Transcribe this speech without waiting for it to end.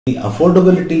The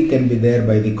affordability can be there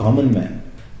by the common man.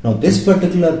 Now this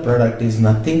particular product is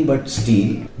nothing but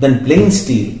steel, then plain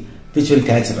steel, which will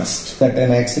catch rust. That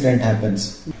an accident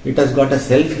happens. It has got a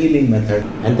self-healing method,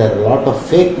 and there are a lot of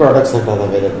fake products that are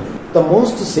available. The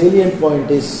most salient point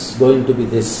is going to be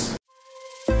this.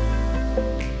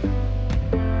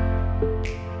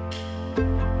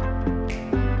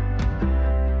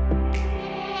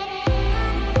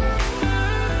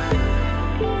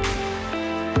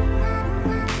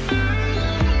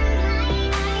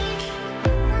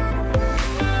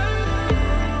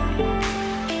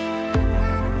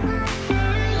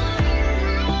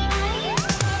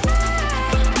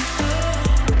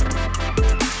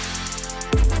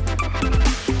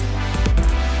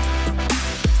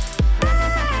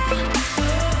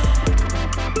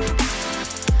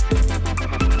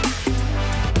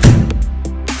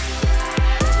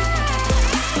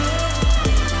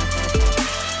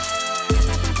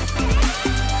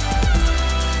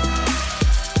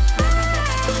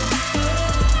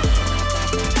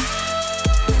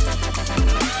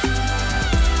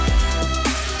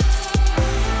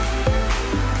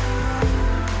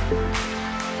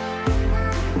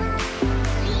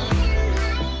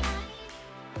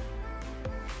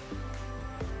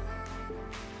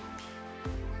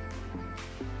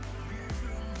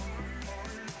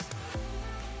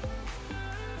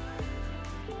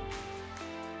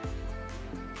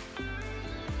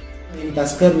 In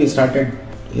Tusker, we started,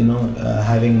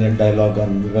 having a dialogue,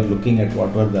 and we were looking at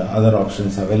what were the other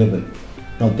options available.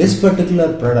 Now, this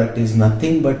particular product is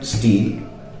nothing but steel,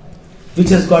 which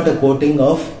has got a coating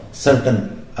of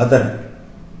certain other,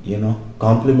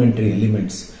 complementary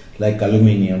elements like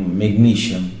aluminium,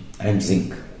 magnesium, and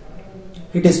zinc.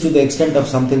 It is to the extent of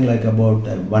something like about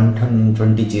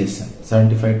 120 GSM,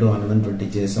 75 to 120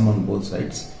 GSM on both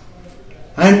sides,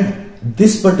 and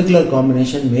this particular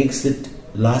combination makes it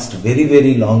last very,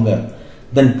 very longer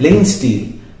than plain steel,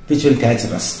 which will catch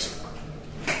rust.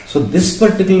 So this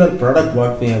particular product,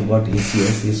 what we have got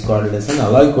ACS, is called as an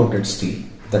alloy coated steel.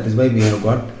 That is why we have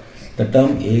got the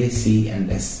term A, C and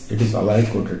S. It is alloy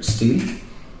coated steel,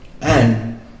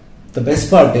 and the best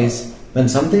part is when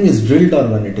something is drilled or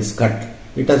when it is cut,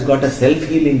 it has got a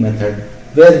self-healing method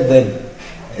where there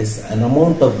is an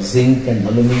amount of zinc and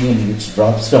aluminium which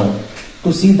drops down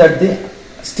to see that the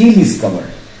steel is covered.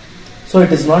 So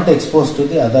it is not exposed to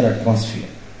the other atmosphere.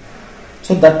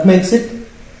 So that makes it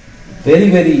very,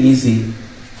 very easy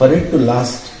for it to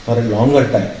last for a longer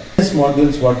time. These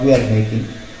modules what we are making,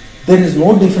 there is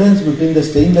no difference between the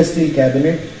stainless steel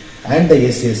cabinet and the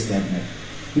ACS cabinet.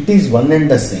 It is one and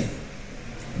the same.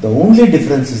 The only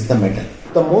difference is the metal.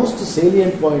 The most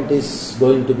salient point is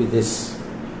going to be this,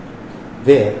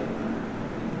 where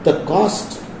the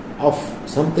cost of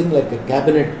something like a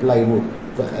cabinet plywood,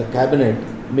 a cabinet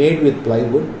made with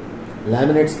plywood,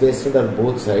 laminates pasted on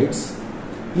both sides,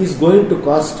 is going to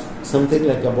cost something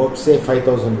like about say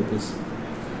 5,000 rupees.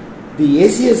 The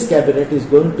ACS cabinet is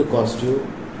going to cost you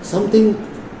something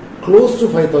close to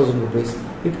 5,000 rupees.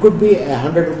 It could be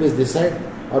 100 rupees this side,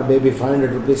 or maybe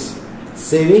 500 rupees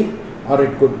saving, or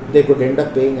they could end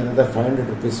up paying another 500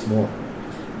 rupees more.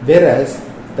 Whereas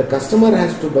the customer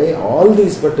has to buy all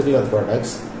these particular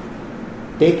products,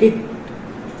 take it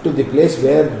to the place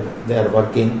where they are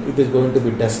working. It is going to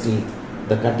be dusty,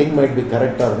 the cutting might be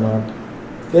correct or not.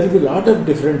 There will be a lot of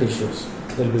different issues.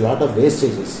 There will be a lot of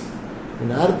wastages.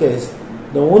 In our case,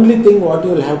 the only thing what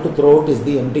you will have to throw out is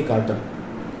the empty carton.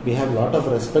 We have a lot of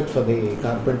respect for the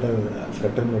carpenter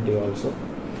fraternity also.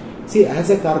 See,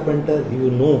 as a carpenter, you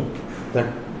know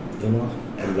that a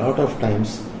lot of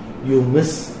times you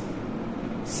miss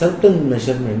certain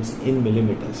measurements in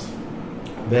millimeters,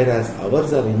 whereas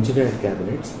ours are engineered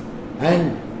cabinets,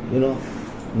 and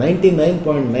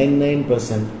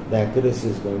 99.99% the accuracy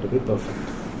is going to be perfect.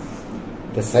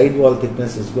 The side wall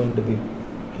thickness is going to be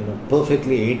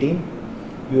perfectly 18.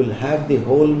 You will have the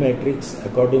whole matrix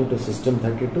according to system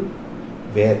 32,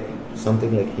 where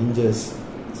something like hinges,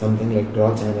 something like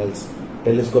draw channels,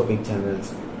 telescopic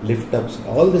channels, lift ups,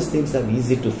 all these things are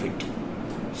easy to fit.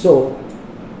 So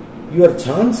your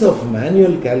chance of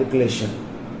manual calculation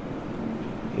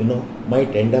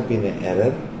might end up in an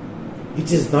error,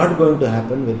 which is not going to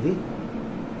happen with the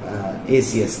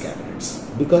ACS cabinets,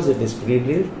 because it is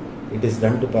pre-drilled, it is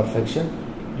done to perfection.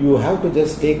 You have to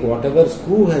just take whatever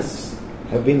screw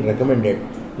have been recommended,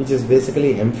 which is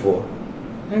basically M4,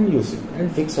 and use it and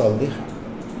fix all the hard.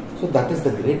 So that is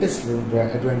the greatest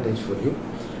advantage for you,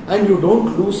 and you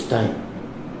don't lose time.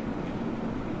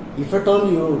 If at all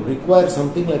you require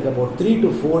something like about 3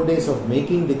 to 4 days of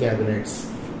making the cabinets,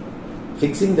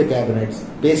 fixing the cabinets,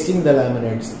 pasting the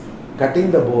laminates,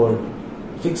 cutting the board,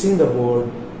 fixing the board,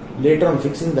 later on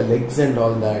fixing the legs and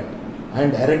all that,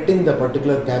 and erecting the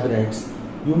particular cabinets,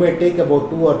 you may take about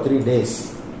 2 or 3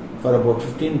 days for about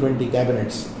 15-20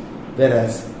 cabinets,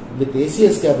 whereas with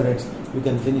ACS cabinets you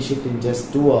can finish it in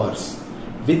just 2 hours.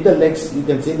 With the legs you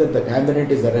can see that the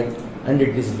cabinet is erect and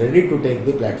it is ready to take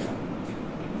the platform.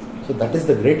 So that is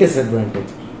the greatest advantage.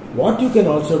 What you can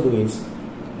also do is,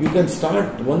 you can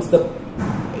start once the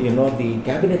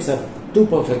cabinets are to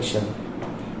perfection,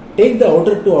 take the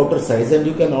outer to outer size and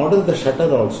you can order the shutter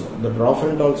also, the draw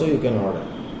front also you can order,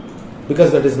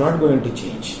 because that is not going to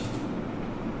change.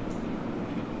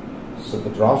 So the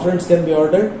draw fronts can be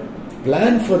ordered,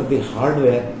 plan for the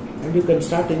hardware and you can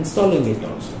start installing it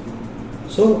also.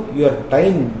 So your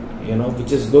time,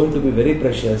 which is going to be very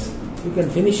precious, you can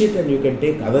finish it and you can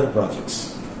take other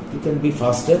projects. You can be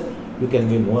faster, you can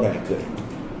be more accurate.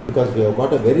 Because we have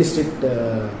got a very strict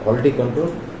quality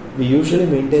control, we usually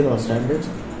maintain our standards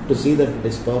to see that it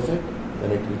is perfect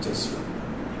when it reaches you.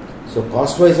 So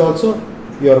cost wise also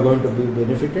you are going to be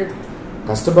benefited,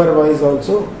 customer wise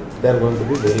also they are going to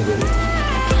be very, very